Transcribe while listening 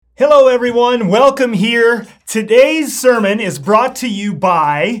Hello, everyone. Welcome here. Today's sermon is brought to you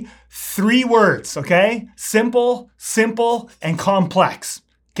by 3 words, okay? Simple, and complex,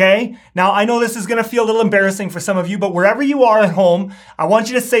 okay? Now, I know this is going to feel a little embarrassing for some of you, but wherever you are at home, I want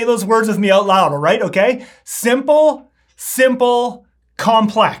you to say those words with me out loud, all right? Okay? Simple,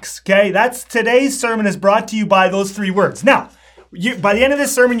 complex, okay? Today's sermon is brought to you by those 3 words. Now, by the end of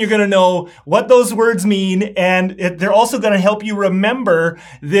this sermon, you're going to know what those words mean, and they're also going to help you remember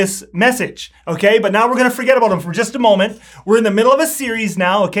this message, okay? But now we're going to forget about them for just a moment. We're in the middle of a series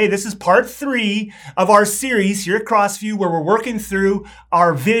now, okay? This is part 3 of our series here at Crossview, where we're working through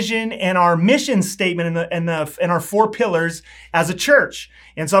our vision and our mission statement and our 4 pillars as a church.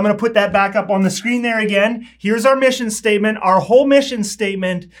 And so I'm going to put that back up on the screen there again. Here's our mission statement. Our whole mission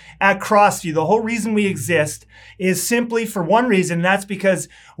statement at Crossview, the whole reason we exist is simply for one reason, and that's because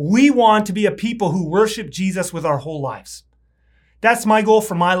we want to be a people who worship Jesus with our whole lives. That's my goal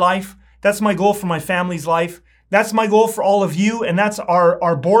for my life. That's my goal for my family's life. That's my goal for all of you, and that's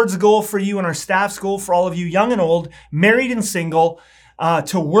our board's goal for you and our staff's goal for all of you, young and old, married and single,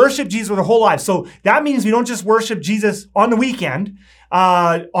 to worship Jesus with our whole lives. So that means we don't just worship Jesus on the weekend,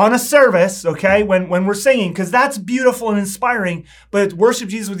 on a service, okay, when we're singing, because that's beautiful and inspiring, but worship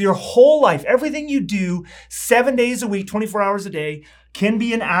Jesus with your whole life. Everything you do 7 days a week, 24 hours a day, can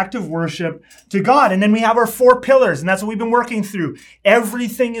be an act of worship to God. And then we have our 4 pillars, and that's what we've been working through.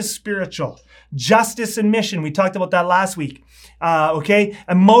 Everything is spiritual. Justice and mission. We talked about that last week. Okay.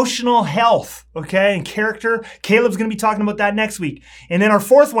 Emotional health. Okay. And character. Caleb's going to be talking about that next week. And then our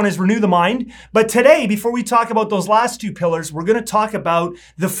 4th one is renew the mind. But today, before we talk about those last 2 pillars, we're going to talk about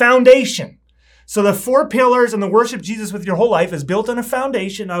the foundation. So the 4 pillars and the worship Jesus with your whole life is built on a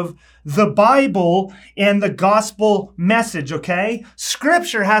foundation of the Bible and the gospel message. Okay.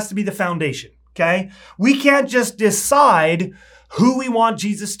 Scripture has to be the foundation. Okay. We can't just decide who we want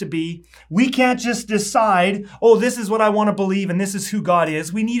Jesus to be. We can't just decide, oh, this is what I want to believe and this is who God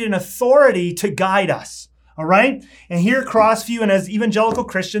is. We need an authority to guide us. All right? And here at Crossview and as evangelical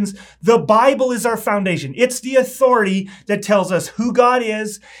Christians, the Bible is our foundation. It's the authority that tells us who God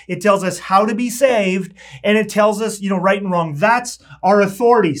is. It tells us how to be saved. And it tells us, right and wrong. That's our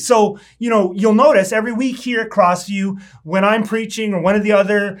authority. So, you'll notice every week here at Crossview, when I'm preaching or one of the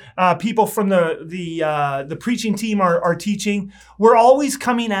other people from the preaching team are teaching, we're always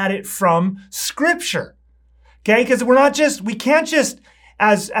coming at it from Scripture. Okay? Because we can't just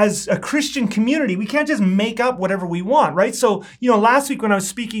as a Christian community, we can't just make up whatever we want, right? So, last week when I was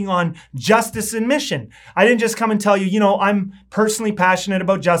speaking on justice and mission, I didn't just come and tell you, I'm personally passionate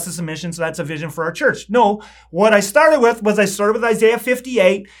about justice and mission, so that's a vision for our church. No, what I started with Isaiah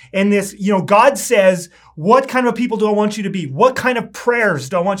 58, and this, God says, what kind of people do I want you to be? What kind of prayers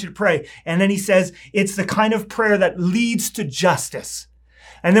do I want you to pray? And then he says, it's the kind of prayer that leads to justice.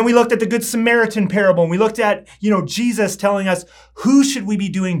 And then we looked at the Good Samaritan parable, and we looked at, Jesus telling us who should we be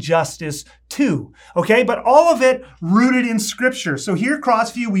doing justice to, okay? But all of it rooted in Scripture. So here at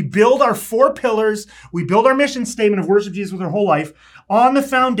Crossview, we build our 4 pillars, we build our mission statement of worship Jesus with our whole life on the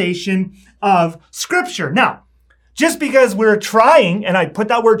foundation of Scripture. Now, just because we're trying, and I put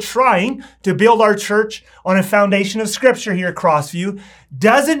that word trying, to build our church on a foundation of Scripture here at Crossview,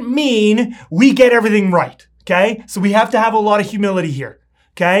 doesn't mean we get everything right, okay? So we have to have a lot of humility here.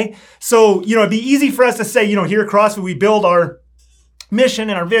 Okay. So, it'd be easy for us to say, here at Crossview, we build our mission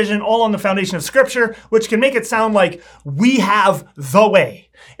and our vision all on the foundation of Scripture, which can make it sound like we have the way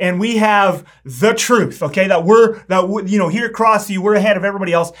and we have the truth. Okay. That here at Crossview, we're ahead of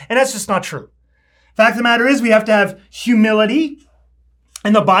everybody else. And that's just not true. Fact of the matter is we have to have humility,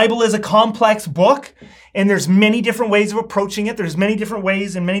 and the Bible is a complex book. And there's many different ways of approaching it. There's many different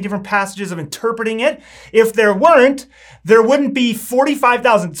ways and many different passages of interpreting it. If there weren't, there wouldn't be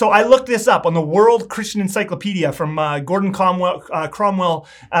 45,000. So I looked this up on the World Christian Encyclopedia from Gordon Cromwell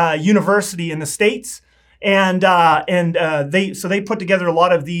University in the States. And they put together a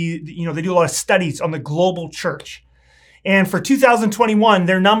lot of they do a lot of studies on the global church. And for 2021,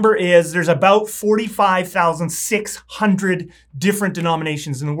 their number is, there's about 45,600 different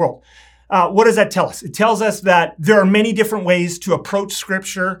denominations in the world. What does that tell us? It tells us that there are many different ways to approach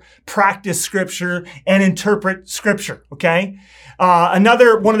Scripture, practice Scripture, and interpret Scripture, okay?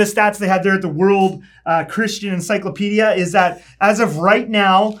 Another one of the stats they had there at the World Christian Encyclopedia is that as of right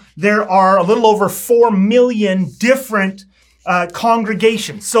now, there are a little over 4 million different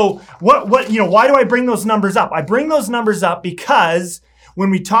congregations. So why do I bring those numbers up? I bring those numbers up because when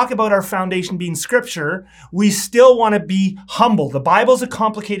we talk about our foundation being Scripture, we still want to be humble. The Bible's a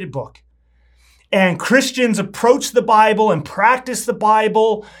complicated book. And Christians approach the Bible and practice the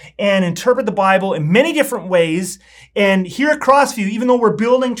Bible and interpret the Bible in many different ways. And here at Crossview, even though we're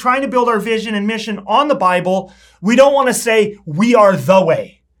trying to build our vision and mission on the Bible, we don't want to say we are the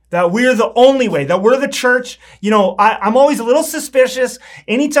way, that we're the only way, that we're the church. I'm always a little suspicious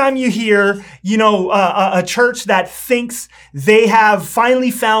anytime you hear, a church that thinks they have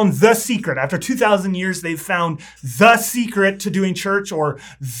finally found the secret. After 2,000 years, they've found the secret to doing church or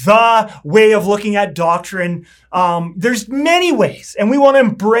the way of looking at doctrine. There's many ways, and we want to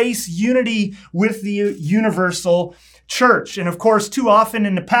embrace unity with the universal church. And of course, too often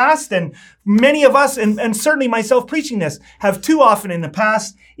in the past, and many of us, and certainly myself preaching this, have too often in the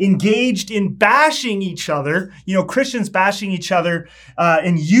past engaged in bashing each other, Christians bashing each other,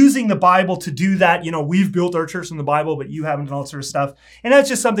 and using the Bible to do that. We've built our church in the Bible, but you haven't, and all sort of stuff. And that's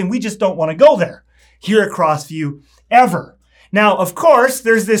just something we just don't want to go there here at Crossview ever. Now, of course,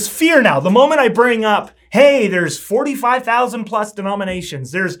 there's this fear now. The moment I bring up, hey, there's 45,000 plus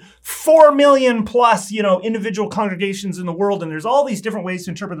denominations. There's 4 million plus, individual congregations in the world. And there's all these different ways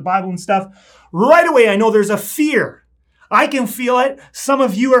to interpret the Bible and stuff. Right away, I know there's a fear. I can feel it. Some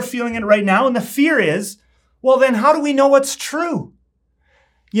of you are feeling it right now. And the fear is, well, then how do we know what's true?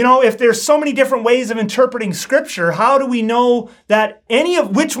 If there's so many different ways of interpreting scripture, how do we know that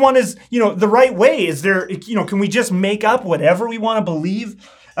which one is, the right way? Is there, can we just make up whatever we want to believe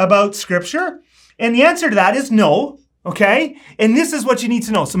about scripture? And the answer to that is no. Okay. And this is what you need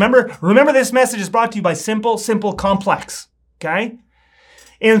to know. So remember this message is brought to you by Simple, Complex. Okay.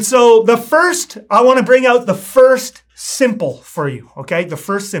 And so I want to bring out the first simple for you. Okay. The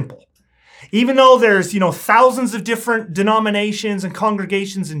first simple. Even though there's, thousands of different denominations and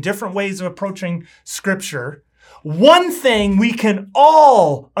congregations and different ways of approaching scripture, one thing we can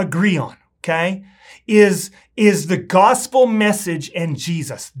all agree on, okay, is the gospel message and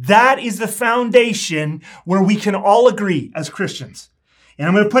Jesus. That is the foundation where we can all agree as Christians. And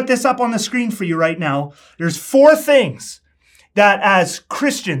I'm going to put this up on the screen for you right now. There's 4 things that as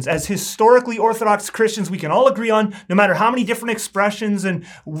Christians, as historically Orthodox Christians, we can all agree on, no matter how many different expressions and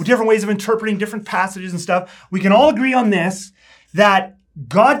different ways of interpreting different passages and stuff. We can all agree on this, that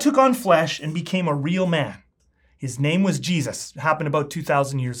God took on flesh and became a real man. His name was Jesus. It happened about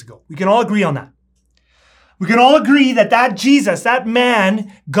 2,000 years ago. We can all agree on that. We can all agree that Jesus, that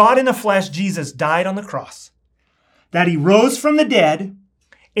man, God in the flesh, Jesus, died on the cross, that he rose from the dead,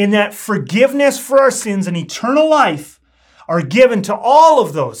 and that forgiveness for our sins and eternal life are given to all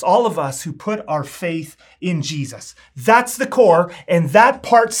of us who put our faith in Jesus. That's the core, and that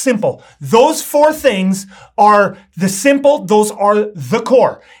part's simple. Those 4 things are the simple, those are the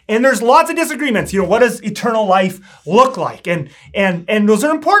core. And there's lots of disagreements. What does eternal life look like? And those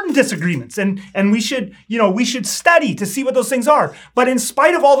are important disagreements. And we should study to see what those things are. But in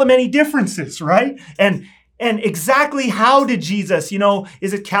spite of all the many differences, right? And exactly how did Jesus,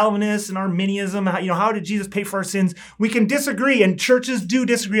 is it Calvinist and Arminianism? How did Jesus pay for our sins? We can disagree, and churches do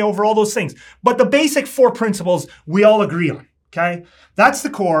disagree over all those things. But the basic 4 principles we all agree on, okay? That's the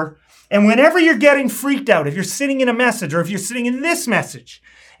core. And whenever you're getting freaked out, if you're sitting in a message or if you're sitting in this message,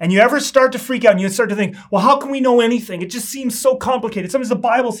 and you ever start to freak out and you start to think, well, how can we know anything? It just seems so complicated. Sometimes the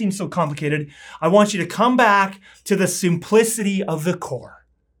Bible seems so complicated. I want you to come back to the simplicity of the core.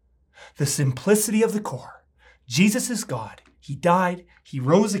 The simplicity of the core. Jesus is God. He died, he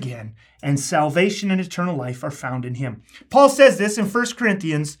rose again, and salvation and eternal life are found in him. Paul says this in 1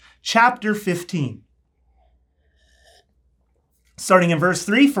 Corinthians chapter 15. Starting in verse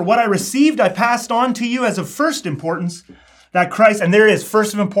 3, for what I received, I passed on to you as of first importance, that Christ, and there it is,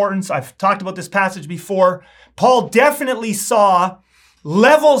 first of importance. I've talked about this passage before. Paul definitely saw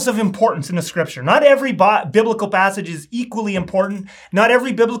levels of importance in the scripture. Not every biblical passage is equally important. Not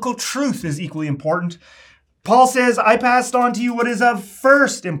every biblical truth is equally important. Paul says, I passed on to you what is of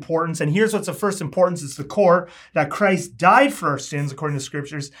first importance. And here's what's of first importance. It's the core, that Christ died for our sins, according to the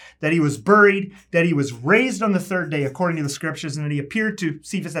scriptures, that he was buried, that he was raised on the 3rd day, according to the scriptures, and that he appeared to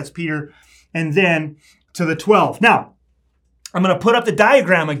Cephas, that's Peter, and then to the 12. Now, I'm going to put up the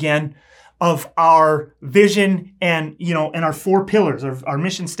diagram again of our vision and our 4 pillars, our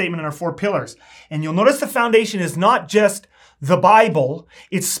mission statement and our 4 pillars. And you'll notice the foundation is not just the Bible,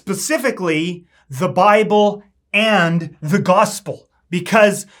 it's specifically the Bible and the gospel,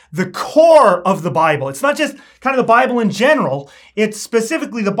 because the core of the Bible, it's not just kind of the Bible in general, it's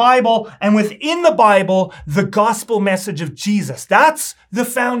specifically the Bible, and within the Bible, the gospel message of Jesus. That's the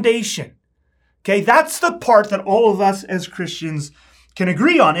foundation. Okay, that's the part that all of us as Christians can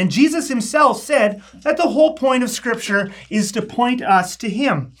agree on. And Jesus himself said that the whole point of Scripture is to point us to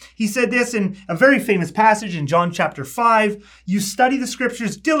him. He said this in a very famous passage in John chapter 5. You study the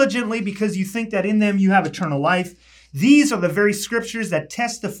Scriptures diligently because you think that in them you have eternal life. These are the very Scriptures that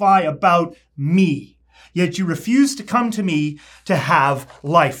testify about me. Yet you refuse to come to me to have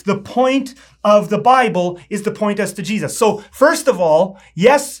life. The point of the Bible is to point us to Jesus. So first of all,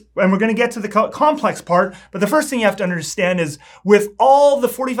 yes, and we're going to get to the complex part, but the first thing you have to understand is with all the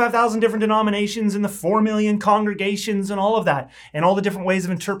 45,000 different denominations and the 4 million congregations and all of that, and all the different ways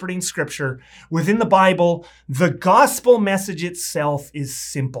of interpreting Scripture, within the Bible, the gospel message itself is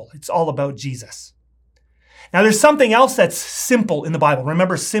simple. It's all about Jesus. Now, there's something else that's simple in the Bible.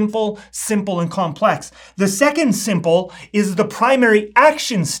 Remember, simple, simple, and complex. The second simple is the primary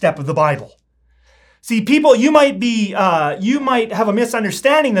action step of the Bible. See, people, you might have a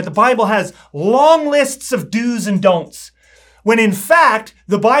misunderstanding that the Bible has long lists of do's and don'ts, when in fact,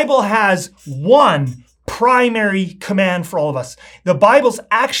 the Bible has one primary command for all of us. The Bible's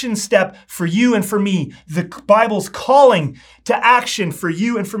action step for you and for me, the Bible's calling to action for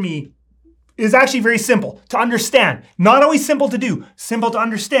you and for me, is actually very simple to understand. Not always simple to do, simple to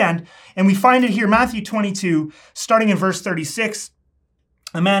understand. And we find it here, Matthew 22, starting in verse 36.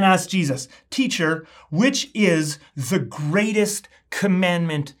 A man asked Jesus, "Teacher, which is the greatest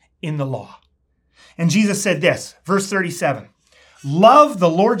commandment in the law?" And Jesus said this, verse 37, "Love the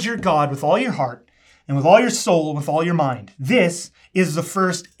Lord your God with all your heart and with all your soul and with all your mind. This is the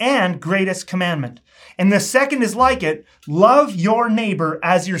first and greatest commandment. And the second is like it, love your neighbor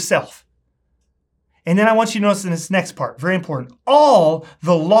as yourself." And then I want you to notice in this next part, very important. All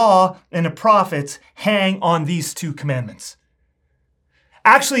the law and the prophets hang on these two commandments.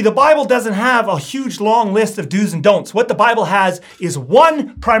 Actually, the Bible doesn't have a huge long list of do's and don'ts. What the Bible has is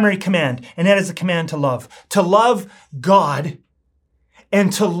one primary command, and that is the command to love. To love God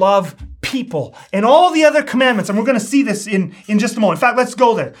and to love people. And all the other commandments, and we're going to see this in just a moment. In fact, let's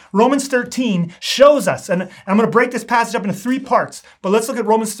go there. Romans 13 shows us, and I'm going to break this passage up into 3 parts, but let's look at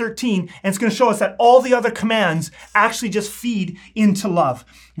Romans 13, and it's going to show us that all the other commands actually just feed into love.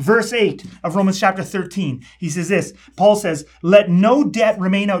 Verse 8 of Romans chapter 13, he says this, Paul says, "Let no debt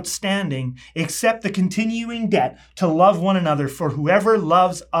remain outstanding except the continuing debt to love one another, for whoever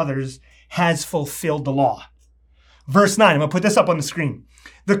loves others has fulfilled the law." Verse 9, I'm going to put this up on the screen.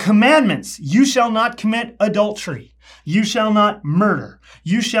 "The commandments, you shall not commit adultery, you shall not murder,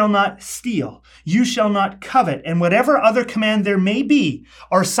 you shall not steal, you shall not covet, and whatever other command there may be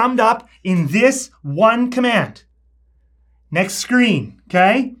are summed up in this one command." Next screen,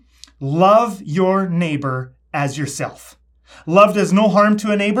 okay? Love your neighbor as yourself. Love does no harm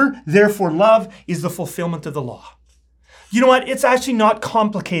to a neighbor, therefore love is the fulfillment of the law. You know what? It's actually not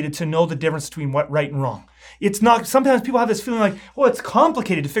complicated to know the difference between what right and wrong. It's not, sometimes people have this feeling like, oh, it's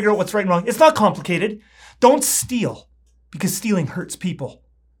complicated to figure out what's right and wrong. It's not complicated. Don't steal, because stealing hurts people.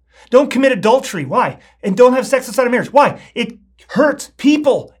 Don't commit adultery. Why? And don't have sex outside of marriage. Why? It hurts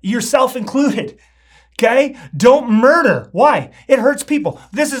people, yourself included. Okay? Don't murder. Why? It hurts people.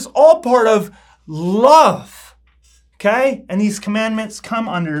 This is all part of love. Okay? And these commandments come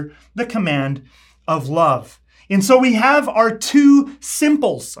under the command of love. And so we have our 2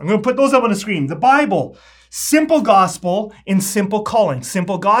 simples. I'm going to put those up on the screen. The Bible, simple gospel and simple calling.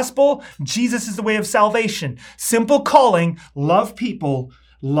 Simple gospel, Jesus is the way of salvation. Simple calling, love people,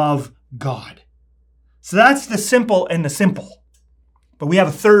 love God. So that's the simple and the simple. But we have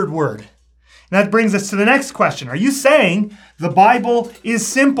a third word. And that brings us to the next question. Are you saying the Bible is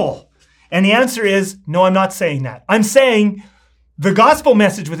simple? And the answer is, no, I'm not saying that. I'm saying the gospel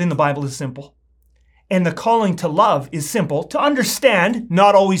message within the Bible is simple. And the calling to love is simple, to understand,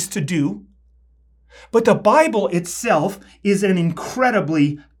 not always to do. But the Bible itself is an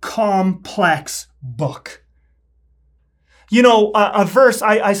incredibly complex book. You know, a verse,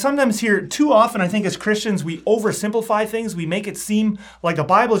 I sometimes hear too often, I think as Christians, we oversimplify things. We make it seem like the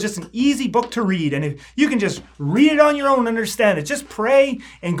Bible is just an easy book to read. And if you can just read it on your own and understand it, just pray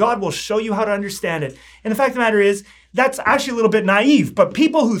and God will show you how to understand it. And the fact of the matter is, that's actually a little bit naive. But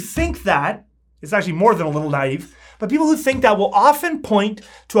people who think that, it's actually more than a little naive, but people who think that will often point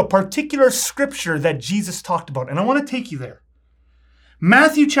to a particular scripture that Jesus talked about. And I want to take you there.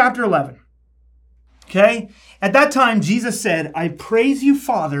 Matthew chapter 11. Okay? At that time, Jesus said, "I praise you,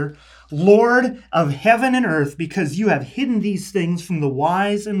 Father, Lord of heaven and earth, because you have hidden these things from the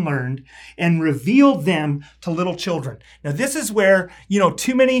wise and learned and revealed them to little children." Now, this is where,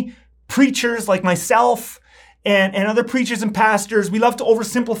 too many preachers like myself and other preachers and pastors, we love to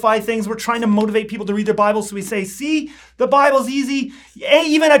oversimplify things. We're trying to motivate people to read their Bible. So we say, see, the Bible's easy.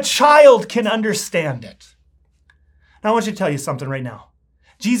 Even a child can understand it. Now, I want you to tell you something right now.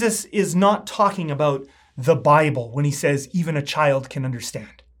 Jesus is not talking about the Bible when he says even a child can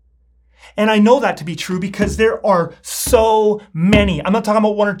understand. And I know that to be true because there are so many. I'm not talking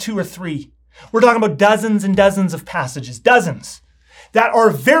about one or two or three. We're talking about dozens and dozens of passages, dozens, that are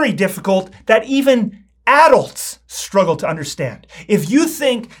very difficult, that even adults struggle to understand. If you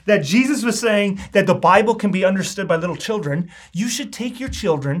think that Jesus was saying that the Bible can be understood by little children, you should take your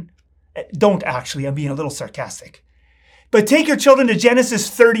children, don't actually, I'm being a little sarcastic, but take your children to Genesis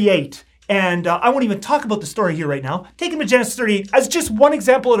 38. And I won't even talk about the story here right now. Take them to Genesis 38 as just one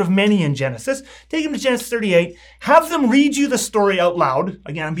example out of many in Genesis. Take them to Genesis 38. Have them read you the story out loud.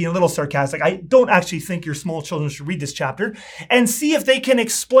 Again, I'm being a little sarcastic. I don't actually think your small children should read this chapter. And see if they can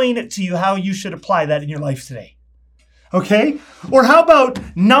explain it to you how you should apply that in your life today. Okay? Or how about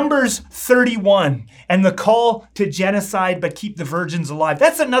Numbers 31 and the call to genocide but keep the virgins alive?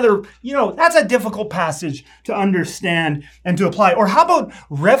 That's another, that's a difficult passage to understand and to apply. Or how about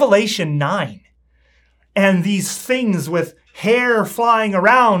Revelation 9 and these things with hair flying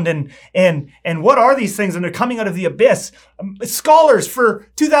around and what are these things? And they're coming out of the abyss. Scholars for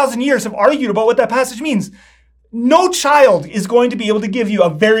 2,000 years have argued about what that passage means. No child is going to be able to give you a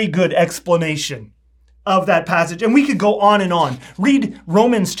very good explanation of that passage. And we could go on and on. Read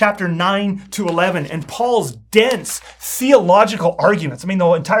Romans chapter 9 to 11 and Paul's dense theological arguments. I mean,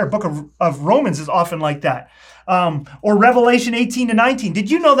 the entire book of Romans is often like that. Or Revelation 18 to 19. Did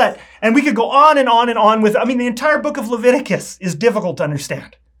you know that? And we could go on and on and on with, the entire book of Leviticus is difficult to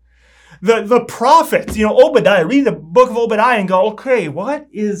understand. The prophets, Obadiah, read the book of Obadiah and go, okay, what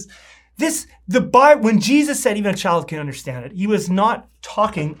is this? The Bible, when Jesus said even a child can understand it, he was not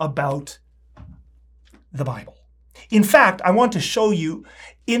talking about the Bible. In fact, I want to show you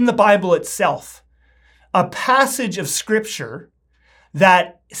in the Bible itself a passage of Scripture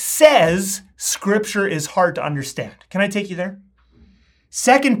that says Scripture is hard to understand. Can I take you there?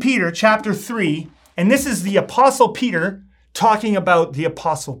 2 Peter chapter 3, and this is the Apostle Peter talking about the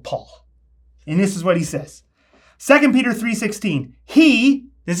Apostle Paul. And this is what he says. 2 Peter 3:16.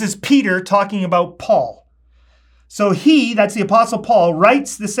 This is Peter talking about Paul. So he, that's the Apostle Paul,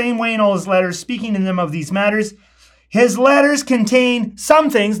 writes the same way in all his letters, speaking in them of these matters. His letters contain some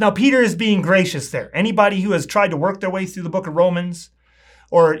things. Now, Peter is being gracious there. Anybody who has tried to work their way through the book of Romans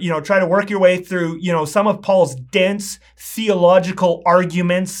or, try to work your way through, some of Paul's dense theological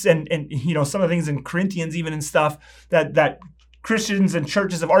arguments and some of the things in Corinthians even and stuff that Christians and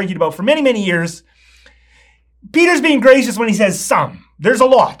churches have argued about for many, many years. Peter's being gracious when he says some. There's a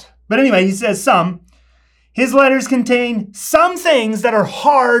lot. But anyway, he says some. His letters contain some things that are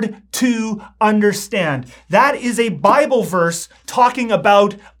hard to understand. That is a Bible verse talking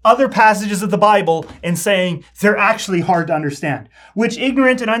about other passages of the Bible and saying they're actually hard to understand, which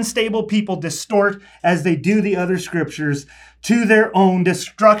ignorant and unstable people distort as they do the other scriptures to their own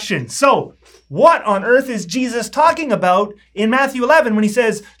destruction. So, what on earth is Jesus talking about in Matthew 11 when he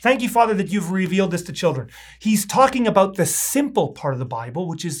says, thank you, Father, that you've revealed this to children? He's talking about the simple part of the Bible,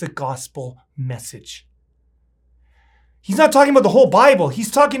 which is the gospel message. He's not talking about the whole Bible.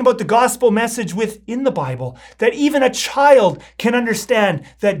 He's talking about the gospel message within the Bible, that even a child can understand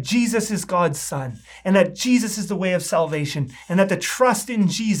that Jesus is God's Son and that Jesus is the way of salvation and that the trust in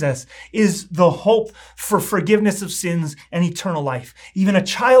Jesus is the hope for forgiveness of sins and eternal life. Even a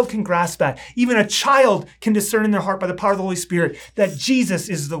child can grasp that. Even a child can discern in their heart by the power of the Holy Spirit that Jesus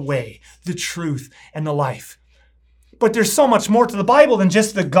is the way, the truth, and the life. But there's so much more to the Bible than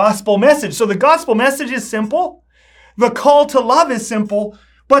just the gospel message. So the gospel message is simple. The call to love is simple,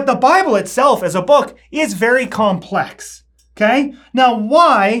 but the Bible itself as a book is very complex, okay? Now,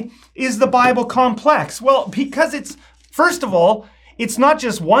 why is the Bible complex? Well, because first of all, it's not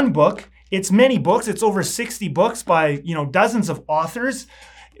just one book, it's many books. It's over 60 books by, dozens of authors,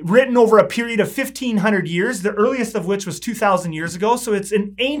 written over a period of 1,500 years, the earliest of which was 2,000 years ago. So it's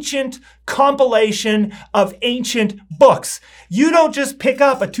an ancient compilation of ancient books. You don't just pick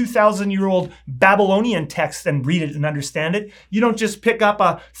up a 2,000-year-old Babylonian text and read it and understand it. You don't just pick up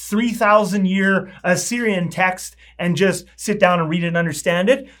a 3,000-year Assyrian text and just sit down and read it and understand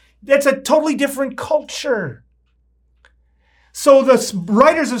it. That's a totally different culture. So the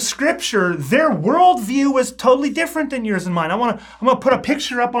writers of Scripture, their worldview was totally different than yours and mine. I'm gonna put a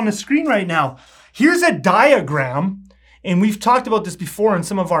picture up on the screen right now. Here's a diagram, and we've talked about this before in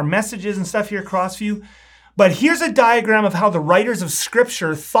some of our messages and stuff here at Crossview. But here's a diagram of how the writers of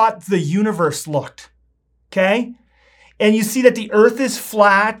Scripture thought the universe looked. Okay? And you see that the earth is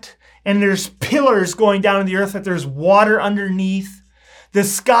flat, and there's pillars going down in the earth, that there's water underneath. The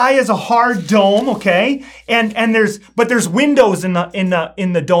sky is a hard dome, okay? And there's windows in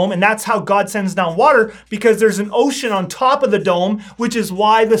the dome, and that's how God sends down water, because there's an ocean on top of the dome, which is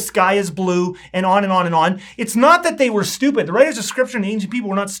why the sky is blue, and on and on and on. It's not that they were stupid. The writers of Scripture and the ancient people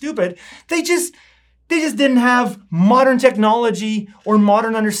were not stupid. They just didn't have modern technology or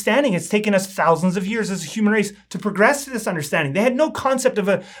modern understanding. It's taken us thousands of years as a human race to progress to this understanding. They had no concept of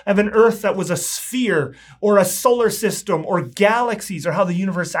an Earth that was a sphere or a solar system or galaxies or how the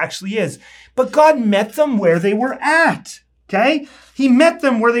universe actually is. But God met them where they were at, okay? He met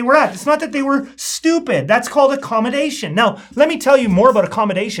them where they were at. It's not that they were stupid. That's called accommodation. Now, let me tell you more about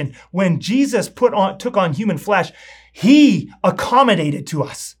accommodation. When Jesus took on human flesh, he accommodated to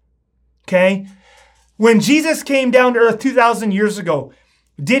us, okay? When Jesus came down to earth 2,000 years ago,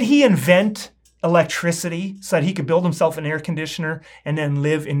 did he invent electricity so that he could build himself an air conditioner and then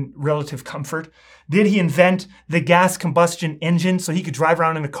live in relative comfort? Did he invent the gas combustion engine so he could drive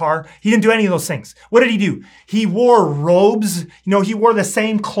around in a car? He didn't do any of those things. What did he do? He wore robes. He wore the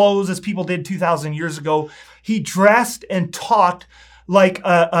same clothes as people did 2,000 years ago. He dressed and talked like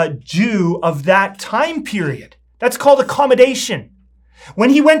a Jew of that time period. That's called accommodation.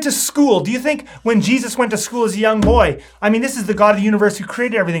 When he went to school, do you think when Jesus went to school as a young boy, this is the God of the universe who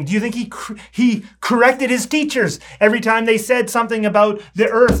created everything. Do you think he corrected his teachers every time they said something about the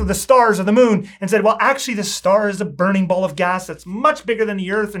earth or the stars or the moon and said, well, actually the star is a burning ball of gas that's much bigger than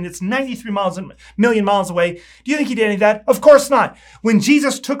the earth and it's 93 million miles away. Do you think he did any of that? Of course not. When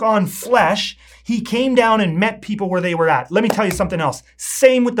Jesus took on flesh, he came down and met people where they were at. Let me tell you something else.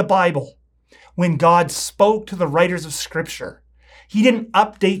 Same with the Bible. When God spoke to the writers of Scripture, he didn't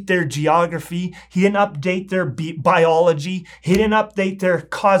update their geography. He didn't update their biology. He didn't update their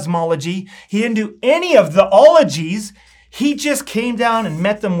cosmology. He didn't do any of the ologies. He just came down and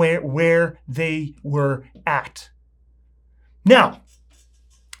met them where they were at. Now,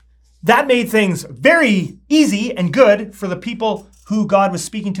 that made things very easy and good for the people who God was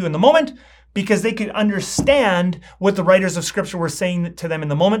speaking to in the moment, because they could understand what the writers of Scripture were saying to them in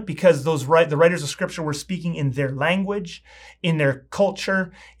the moment, because the writers of Scripture were speaking in their language, in their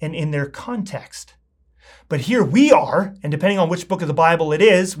culture, and in their context. But here we are, and depending on which book of the Bible it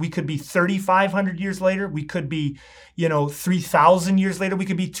is, we could be 3,500 years later, we could be 3,000 years later, we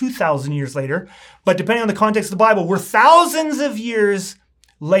could be 2,000 years later. But depending on the context of the Bible, we're thousands of years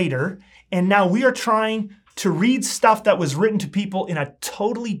later, and now we are trying to read stuff that was written to people in a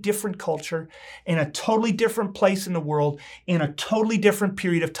totally different culture, in a totally different place in the world, in a totally different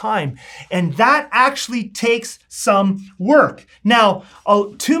period of time. And that actually takes some work. Now,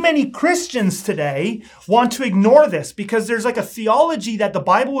 too many Christians today want to ignore this because there's like a theology that the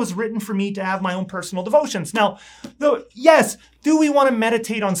Bible was written for me to have my own personal devotions. Now, yes, do we want to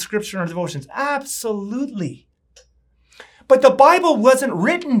meditate on Scripture in our devotions? Absolutely. But the Bible wasn't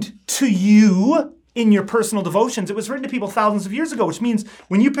written to you in your personal devotions. It was written to people thousands of years ago, which means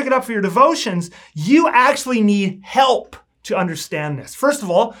when you pick it up for your devotions, you actually need help to understand this. First of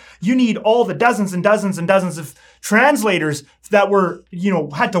all, you need all the dozens and dozens and dozens of translators that were,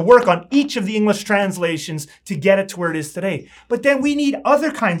 had to work on each of the English translations to get it to where it is today. But then we need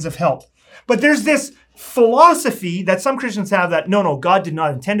other kinds of help. But there's this philosophy that some Christians have that, no, God did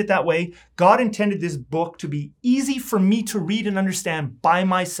not intend it that way. God intended this book to be easy for me to read and understand by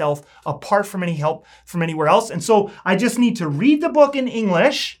myself, apart from any help from anywhere else. And so I just need to read the book in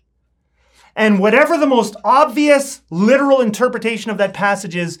English, and whatever the most obvious literal interpretation of that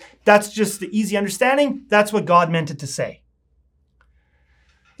passage is, that's just the easy understanding. That's what God meant it to say.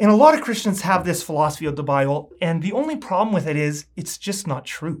 And a lot of Christians have this philosophy of the Bible, and the only problem with it is it's just not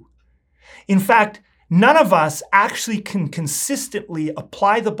true. In fact, none of us actually can consistently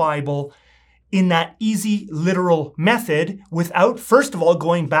apply the Bible in that easy, literal method without, first of all,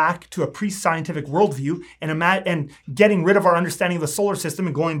 going back to a pre-scientific worldview and getting rid of our understanding of the solar system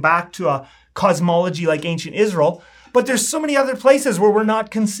and going back to a cosmology like ancient Israel. But there's so many other places where we're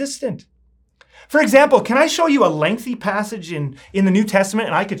not consistent. For example, can I show you a lengthy passage in the New Testament?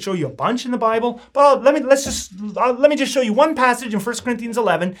 And I could show you a bunch in the Bible, but let me just show you one passage in 1 Corinthians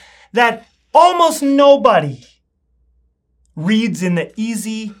 11 that almost nobody reads in the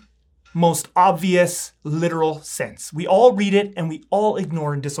easy, most obvious, literal sense. We all read it and we all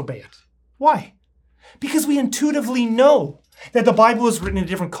ignore and disobey it. Why? Because we intuitively know that the Bible was written in a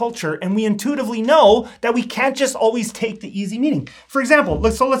different culture, and we intuitively know that we can't just always take the easy meaning. For example,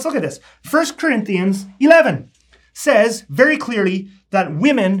 let's look at this. 1 Corinthians 11 says very clearly that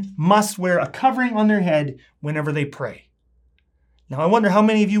women must wear a covering on their head whenever they pray. Now, I wonder how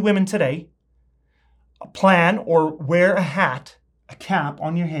many of you women today plan or wear a cap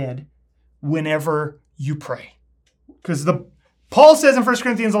on your head whenever you pray. Because Paul says in 1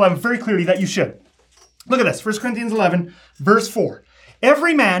 Corinthians 11 very clearly that you should. Look at this, 1 Corinthians 11, verse 4.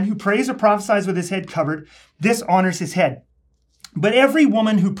 Every man who prays or prophesies with his head covered, this honors his head. But every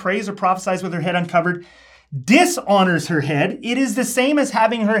woman who prays or prophesies with her head uncovered dishonors her head. It is the same as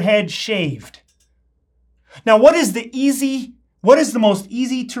having her head shaved. Now, what is the most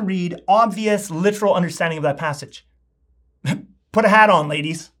easy to read, obvious, literal understanding of that passage? Put a hat on,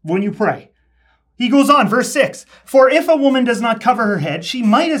 ladies, when you pray. He goes on, verse 6. For if a woman does not cover her head, she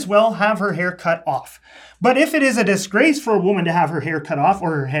might as well have her hair cut off. But if it is a disgrace for a woman to have her hair cut off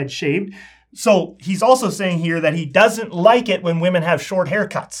or her head shaved, so he's also saying here that he doesn't like it when women have short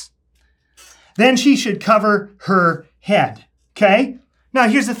haircuts, then she should cover her head. Okay? Now,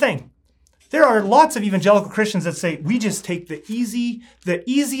 here's the thing. There are lots of evangelical Christians that say, we just take the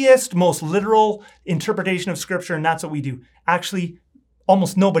easiest, most literal interpretation of Scripture, and that's what we do. Actually,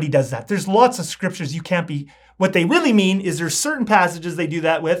 almost nobody does that. There's lots of scriptures you can't be. What they really mean is there's certain passages they do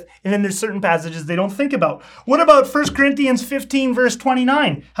that with, and then there's certain passages they don't think about. What about 1 Corinthians 15, verse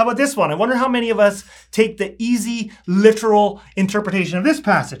 29? How about this one? I wonder how many of us take the easy, literal interpretation of this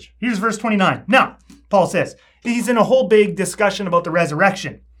passage. Here's verse 29. Now, Paul says, he's in a whole big discussion about the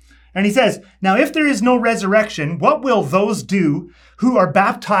resurrection. And he says, now if there is no resurrection, what will those do who are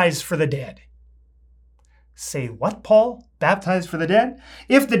baptized for the dead? Say what, Paul? Baptized for the dead?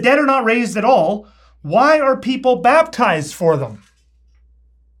 If the dead are not raised at all, why are people baptized for them?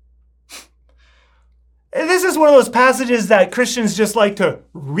 This is one of those passages that Christians just like to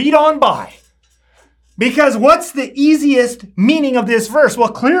read on by. Because what's the easiest meaning of this verse?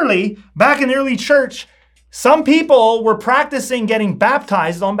 Well, clearly, back in the early church, some people were practicing getting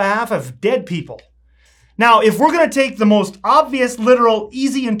baptized on behalf of dead people. Now, if we're going to take the most obvious, literal,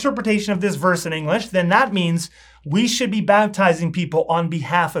 easy interpretation of this verse in English, then that means we should be baptizing people on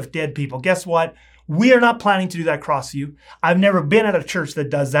behalf of dead people. Guess what? We are not planning to do that, Crossview. I've never been at a church that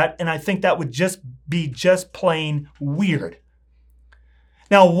does that, and I think that would just be plain weird.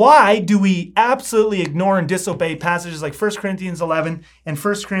 Now, why do we absolutely ignore and disobey passages like 1 Corinthians 11 and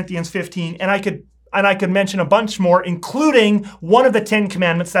 1 Corinthians 15? And I could mention a bunch more, including one of the 10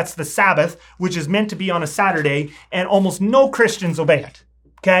 commandments, that's the Sabbath, which is meant to be on a Saturday, and almost no Christians obey it,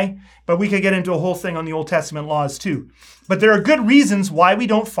 okay? But we could get into a whole thing on the Old Testament laws too. But there are good reasons why we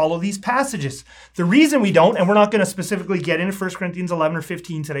don't follow these passages. The reason we don't, and we're not going to specifically get into 1 Corinthians 11 or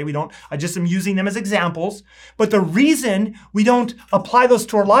 15 today, I just am using them as examples, but the reason we don't apply those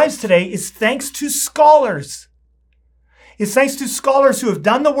to our lives today is thanks to scholars. It's thanks to scholars who have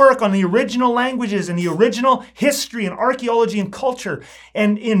done the work on the original languages and the original history and archaeology and culture.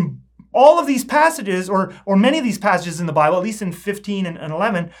 And in all of these passages, or many of these passages in the Bible, at least in 15 and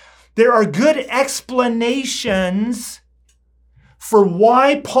 11, there are good explanations for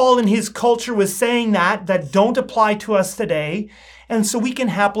why Paul in his culture was saying that don't apply to us today. And so we can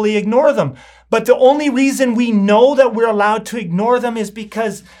happily ignore them. But the only reason we know that we're allowed to ignore them is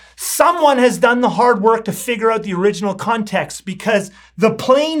because someone has done the hard work to figure out the original context, because the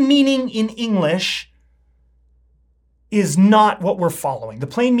plain meaning in English is not what we're following. The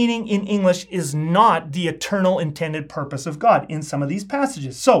plain meaning in English is not the eternal intended purpose of God in some of these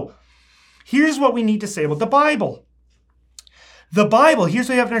passages. So here's what we need to say about the Bible. The Bible, here's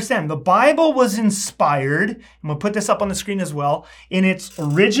what you have to understand. The Bible was inspired, and we'll put this up on the screen as well, in its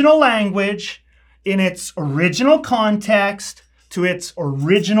original language, in its original context, to its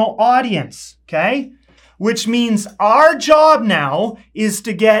original audience, okay? Which means our job now is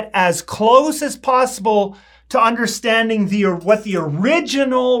to get as close as possible to understanding what the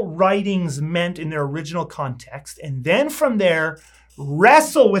original writings meant in their original context, and then from there,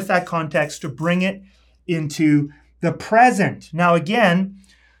 wrestle with that context to bring it into the present. Now again,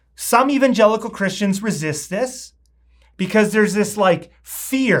 some evangelical Christians resist this because there's this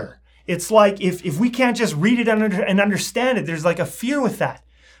fear. It's like if we can't just read it and understand it, there's a fear with that.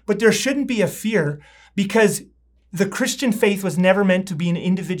 But there shouldn't be a fear, because the Christian faith was never meant to be an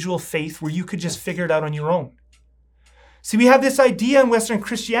individual faith where you could just figure it out on your own. See, we have this idea in Western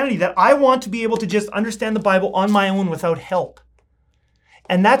Christianity that I want to be able to just understand the Bible on my own without help.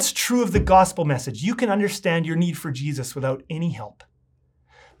 And that's true of the gospel message. You can understand your need for Jesus without any help.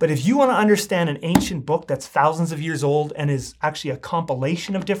 But if you want to understand an ancient book that's thousands of years old and is actually a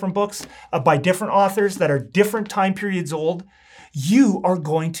compilation of different books by different authors that are different time periods old, you are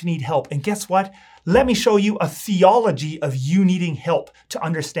going to need help. And guess what? Let me show you a theology of you needing help to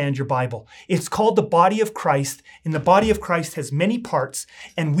understand your Bible. It's called the body of Christ, and the body of Christ has many parts,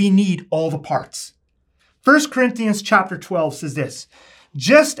 and we need all the parts. 1 Corinthians chapter 12 says this: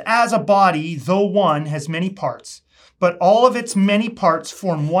 just as a body, though one, has many parts, but all of its many parts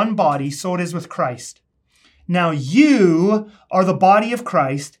form one body, so it is with Christ. Now you are the body of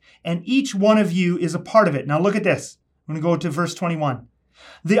Christ, and each one of you is a part of it. Now look at this. I'm going to go to verse 21.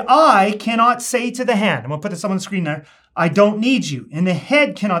 The eye cannot say to the hand, I'm going to put this up on the screen there, I don't need you. And the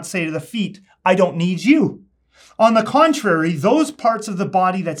head cannot say to the feet, I don't need you. On the contrary, those parts of the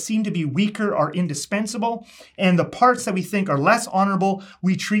body that seem to be weaker are indispensable, and the parts that we think are less honorable,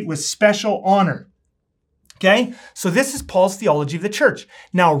 we treat with special honor. Okay? So this is Paul's theology of the church.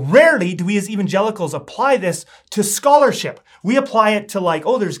 Now, rarely do we as evangelicals apply this to scholarship. We apply it to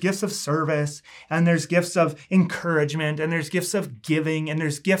there's gifts of service, and there's gifts of encouragement, and there's gifts of giving, and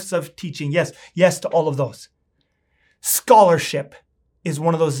there's gifts of teaching. Yes to all of those. Scholarship is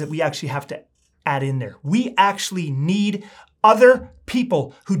one of those that we actually have to add in there. We actually need other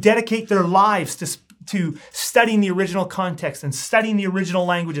people who dedicate their lives to studying the original context and studying the original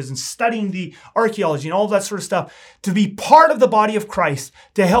languages and studying the archaeology and all that sort of stuff to be part of the body of Christ,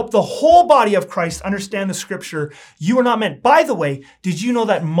 to help the whole body of Christ understand the scripture. You are not meant. By the way, did you know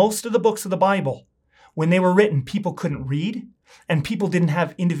that most of the books of the Bible, when they were written, people couldn't read? And people didn't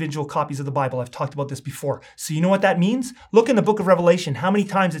have individual copies of the Bible. I've talked about this before. So you know what that means? Look in the book of Revelation, how many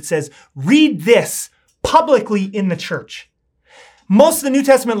times it says, read this publicly in the church. Most of the New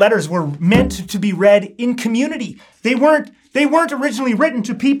Testament letters were meant to be read in community. They weren't originally written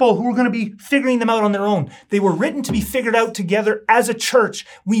to people who were going to be figuring them out on their own. They were written to be figured out together as a church.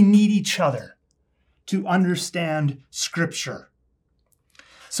 We need each other to understand Scripture.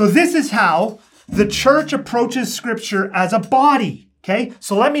 So this is how the church approaches Scripture as a body, okay?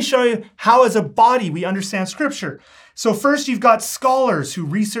 So let me show you how as a body we understand Scripture. So first you've got scholars who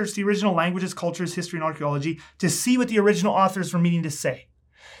research the original languages, cultures, history, and archaeology to see what the original authors were meaning to say.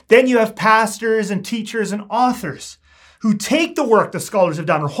 Then you have pastors and teachers and authors who take the work the scholars have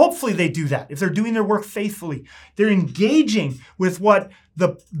done, or hopefully they do that. If they're doing their work faithfully, they're engaging with what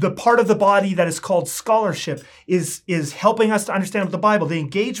the part of the body that is called scholarship is helping us to understand with the Bible. They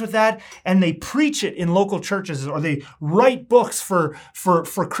engage with that and they preach it in local churches, or they write books for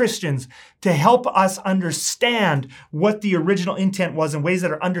Christians to help us understand what the original intent was in ways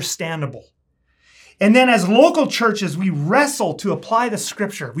that are understandable. And then as local churches, we wrestle to apply the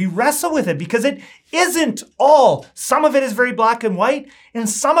scripture. We wrestle with it because it isn't all. Some of it is very black and white, and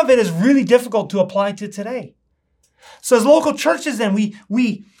some of it is really difficult to apply to today. So as local churches then,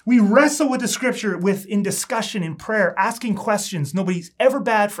 we wrestle with the scripture in discussion, in prayer, asking questions. Nobody's ever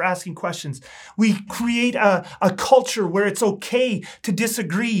bad for asking questions. We create a culture where it's okay to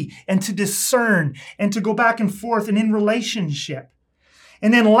disagree and to discern and to go back and forth and in relationship.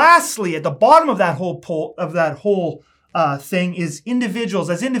 And then lastly, at the bottom of that whole thing is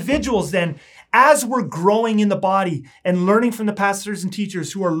individuals. As individuals then, as we're growing in the body and learning from the pastors and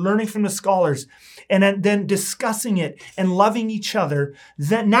teachers who are learning from the scholars and then discussing it and loving each other,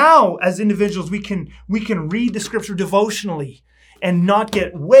 that now as individuals we can read the scripture devotionally and not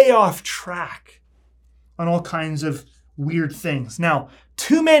get way off track on all kinds of weird things. Now,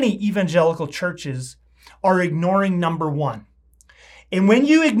 too many evangelical churches are ignoring number one. And when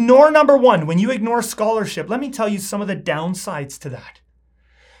you ignore number one, when you ignore scholarship, let me tell you some of the downsides to that.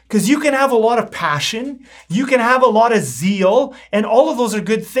 Because you can have a lot of passion, you can have a lot of zeal, and all of those are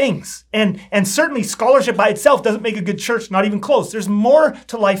good things. And certainly scholarship by itself doesn't make a good church, not even close. There's more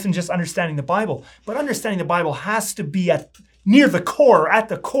to life than just understanding the Bible. But understanding the Bible has to be at the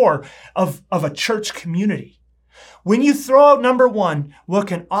core of a church community. When you throw out number one, what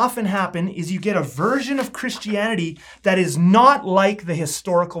can often happen is you get a version of Christianity that is not like the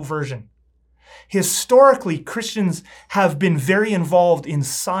historical version. Historically, Christians have been very involved in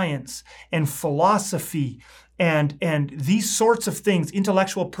science and philosophy and these sorts of things,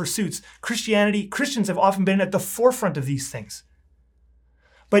 intellectual pursuits. Christians have often been at the forefront of these things.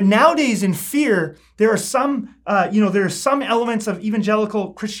 But nowadays in fear, there are some elements of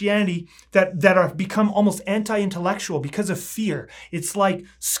evangelical Christianity that have become almost anti-intellectual because of fear. It's like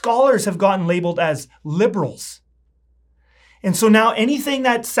scholars have gotten labeled as liberals. And so now anything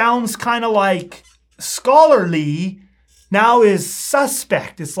that sounds kind of like scholarly now is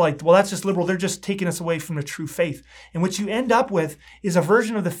suspect. It's like, well, that's just liberal. They're just taking us away from the true faith. And what you end up with is a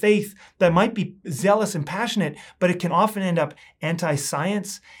version of the faith that might be zealous and passionate, but it can often end up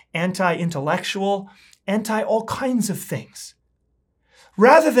anti-science, anti-intellectual, anti-all kinds of things.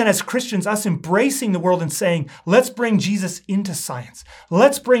 Rather than as Christians, us embracing the world and saying, let's bring Jesus into science.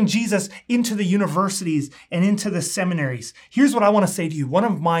 Let's bring Jesus into the universities and into the seminaries. Here's what I want to say to you. One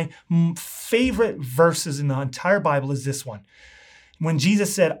of my favorite verses in the entire Bible is this one. When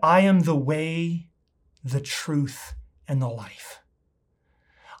Jesus said, I am the way, the truth, and the life.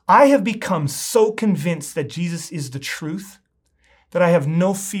 I have become so convinced that Jesus is the truth that I have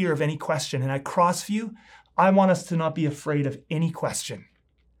no fear of any question. And at Crossview, I want us to not be afraid of any question.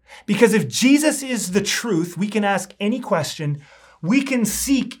 Because if Jesus is the truth, we can ask any question. We can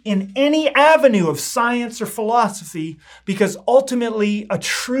seek in any avenue of science or philosophy, because ultimately a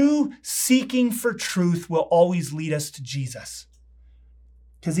true seeking for truth will always lead us to Jesus.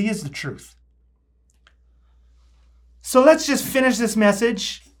 Because he is the truth. So let's just finish this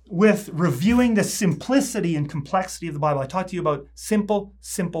message with reviewing the simplicity and complexity of the Bible. I talked to you about simple,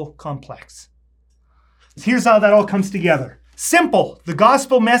 simple, complex. Here's how that all comes together. Simple. The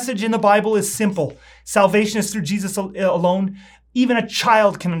gospel message in the Bible is simple. Salvation is through Jesus alone. Even a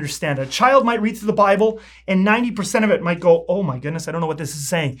child can understand it. A child might read through the Bible and 90% of it might go, oh my goodness, I don't know what this is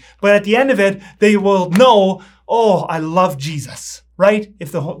saying. But at the end of it, they will know, oh, I love Jesus, right?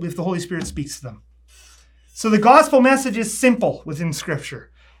 If the Holy Spirit speaks to them. So the gospel message is simple within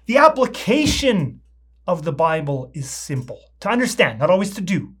Scripture. The application of the Bible is simple. To understand, not always to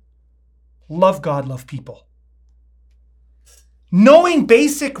do. Love God, love people. Knowing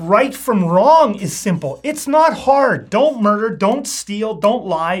basic right from wrong is simple. It's not hard. Don't murder, don't steal, don't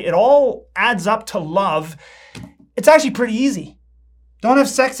lie. It all adds up to love. It's actually pretty easy. Don't have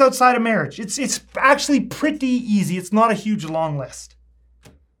sex outside of marriage. It's actually pretty easy. It's not a huge long list.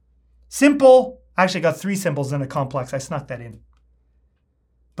 Simple. Actually, I got 3 simples and a complex. I snuck that in.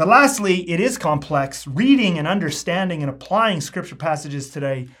 But lastly, it is complex. Reading and understanding and applying scripture passages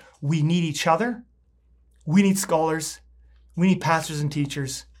today, we need each other. We need scholars. We need pastors and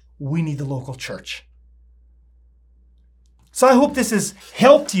teachers. We need the local church. So I hope this has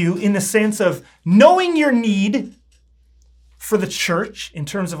helped you in the sense of knowing your need for the church in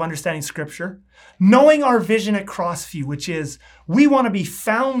terms of understanding scripture, knowing our vision at Crossview, which is we want to be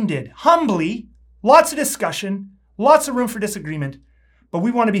founded humbly, lots of discussion, lots of room for disagreement, but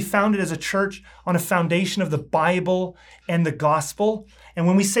we want to be founded as a church on a foundation of the Bible and the gospel. And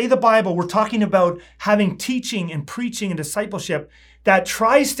when we say the Bible, we're talking about having teaching and preaching and discipleship that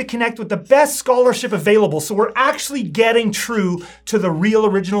tries to connect with the best scholarship available. So we're actually getting true to the real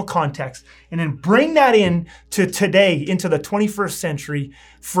original context and then bring that in to today, into the 21st century,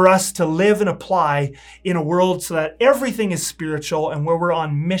 for us to live and apply in a world so that everything is spiritual and where we're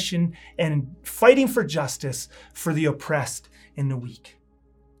on mission and fighting for justice for the oppressed and the weak.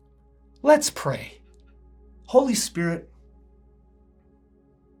 Let's pray. Holy Spirit,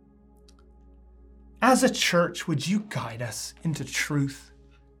 as a church, would you guide us into truth?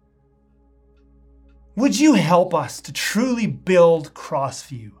 Would you help us to truly build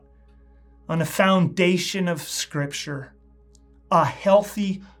Crossview on a foundation of Scripture, a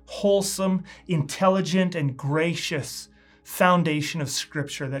healthy, wholesome, intelligent, and gracious foundation of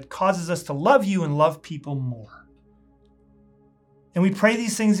Scripture that causes us to love you and love people more? And we pray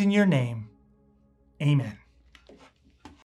these things in your name. Amen.